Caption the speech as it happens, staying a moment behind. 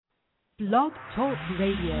Blog Talk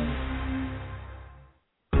Radio.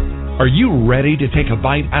 Are you ready to take a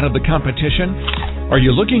bite out of the competition? Are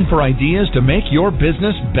you looking for ideas to make your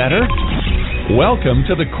business better? Welcome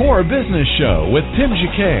to the Core Business Show with Tim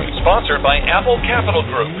Jacquet, sponsored by Apple Capital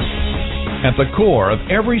Group. At the core of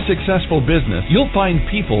every successful business, you'll find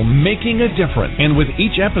people making a difference. And with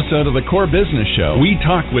each episode of the Core Business Show, we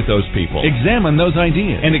talk with those people, examine those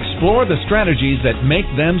ideas, and explore the strategies that make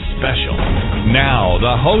them special. Now,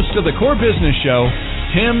 the host of the Core Business Show,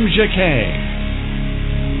 Tim Jacquet.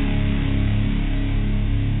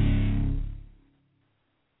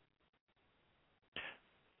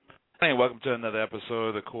 Hey, welcome to another episode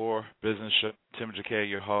of the Core Business Show. Tim Jacquet,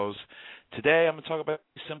 your host. Today, I'm going to talk about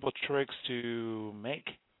simple tricks to make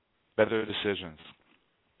better decisions.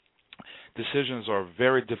 Decisions are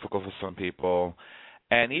very difficult for some people,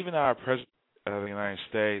 and even our President of the United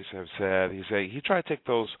States have said, he tried to take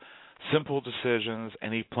those simple decisions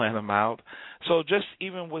and he planned them out. So just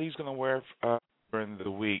even what he's going to wear during the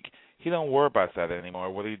week, he don't worry about that anymore.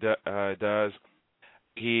 What he does,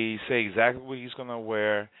 he say exactly what he's going to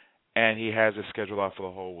wear, and he has it scheduled out for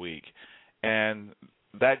the whole week. And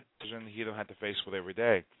that decision he don't have to face with every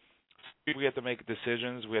day. We have to make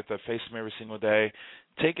decisions. We have to face them every single day.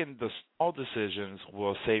 Taking the small decisions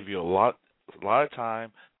will save you a lot of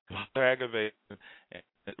time, a lot of aggravation, and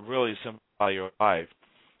really simplify your life.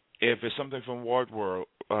 If it's something from wardrobe,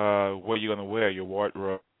 what you're going to wear, your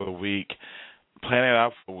wardrobe for the week, plan it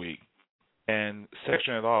out for a week, and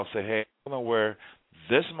section it all. Say, hey, I'm going to wear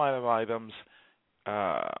this amount of items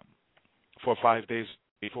for 5 days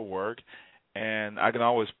for work, and I can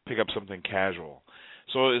always pick up something casual.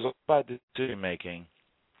 So it's all about decision making,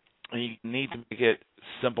 and you need to make it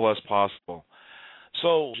simple as possible.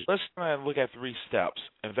 So let's look at 3 steps: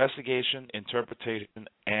 investigation, interpretation,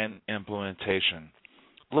 and implementation.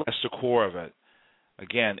 That's the core of it.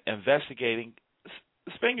 Again, investigating.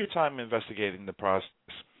 Spend your time investigating the process.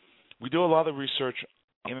 We do a lot of research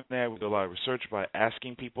on the internet. We do a lot of research by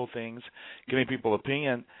asking people things, giving people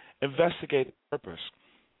opinion. Investigate the purpose.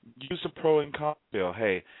 Use the pro and con bill.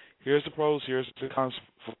 Hey, here's the pros, here's the cons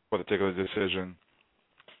for a particular decision.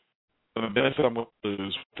 The benefit I'm going to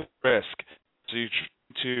lose, the risk. So you try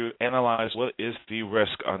to analyze what is the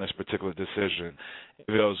risk on this particular decision. If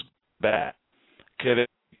it goes bad, could it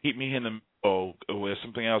keep me in the middle where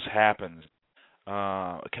something else happens?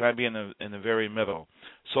 Can I be in the very middle?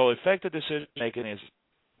 So effective decision making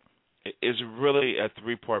is really a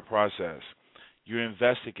 3-part process. You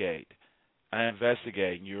investigate.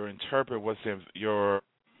 You interpret what's the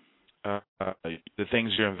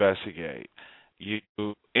things you investigate. You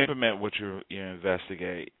implement what you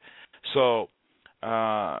investigate. So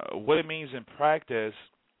what it means in practice,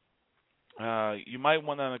 you might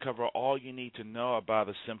want to uncover all you need to know about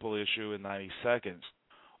a simple issue in 90 seconds,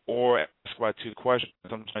 or ask about 2 questions.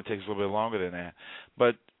 Sometimes it takes a little bit longer than that.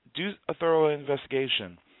 But do a thorough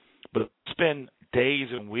investigation. But spend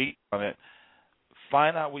days and weeks on it.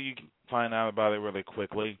 Find out what you can find out about it really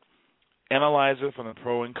quickly. Analyze it from the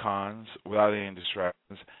pros and cons without any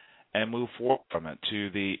distractions, and move forward from it to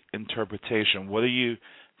the interpretation. What do you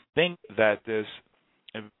think that this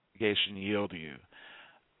investigation yield you?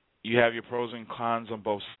 You have your pros and cons on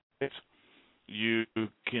both sides. You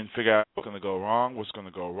can figure out what's going to go wrong, what's going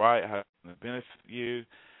to go right, how it's going to benefit you,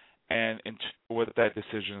 and what that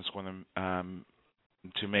decision is going to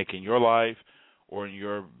make in your life or in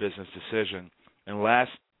your business decision. And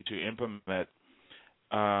lastly, to implement,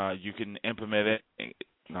 you can implement it,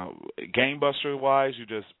 gangbuster-wise. You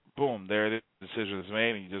just, boom, there it is, the decision is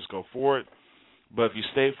made, and you just go for it. But if you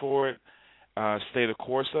stay for it, stay the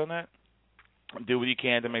course on it, do what you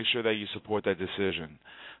can to make sure that you support that decision.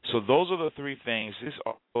 So those are the 3 things. This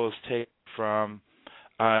all is taken from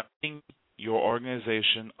keeping your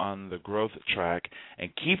organization on the growth track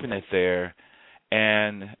and keeping it there,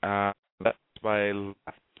 and that's by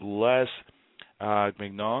Les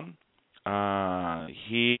McKeown.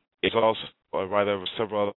 He is also a writer of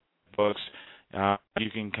several other books. You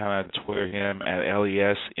can kind of Twitter him at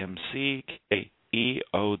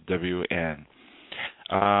LESMCKEOWN.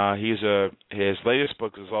 His latest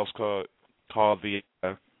book is also called the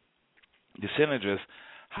Synergist: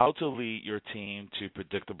 How to Lead Your Team to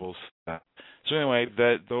Predictable Success. So anyway,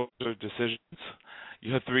 those are decisions.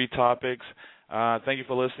 You have 3 topics. Thank you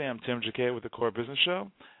for listening. I'm Tim Jacquet with the Core Business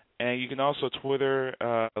Show. And you can also Twitter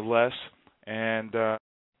Les, and in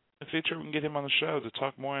the future we can get him on the show to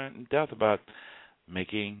talk more in depth about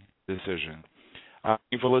making decisions. Thank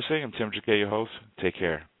you for listening. I'm Tim Jacquet, your host. Take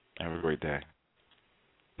care. Have a great day.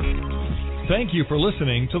 Thank you for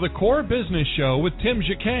listening to the Core Business Show with Tim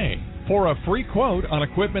Jacquet. For a free quote on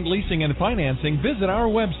equipment leasing and financing, visit our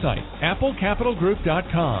website,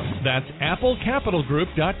 applecapitalgroup.com. That's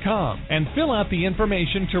applecapitalgroup.com. And fill out the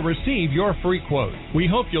information to receive your free quote. We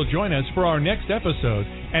hope you'll join us for our next episode.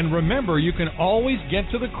 And remember, you can always get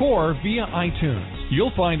to the core via iTunes.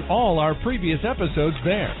 You'll find all our previous episodes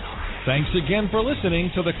there. Thanks again for listening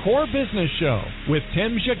to the Core Business Show with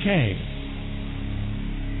Tim Jacquet.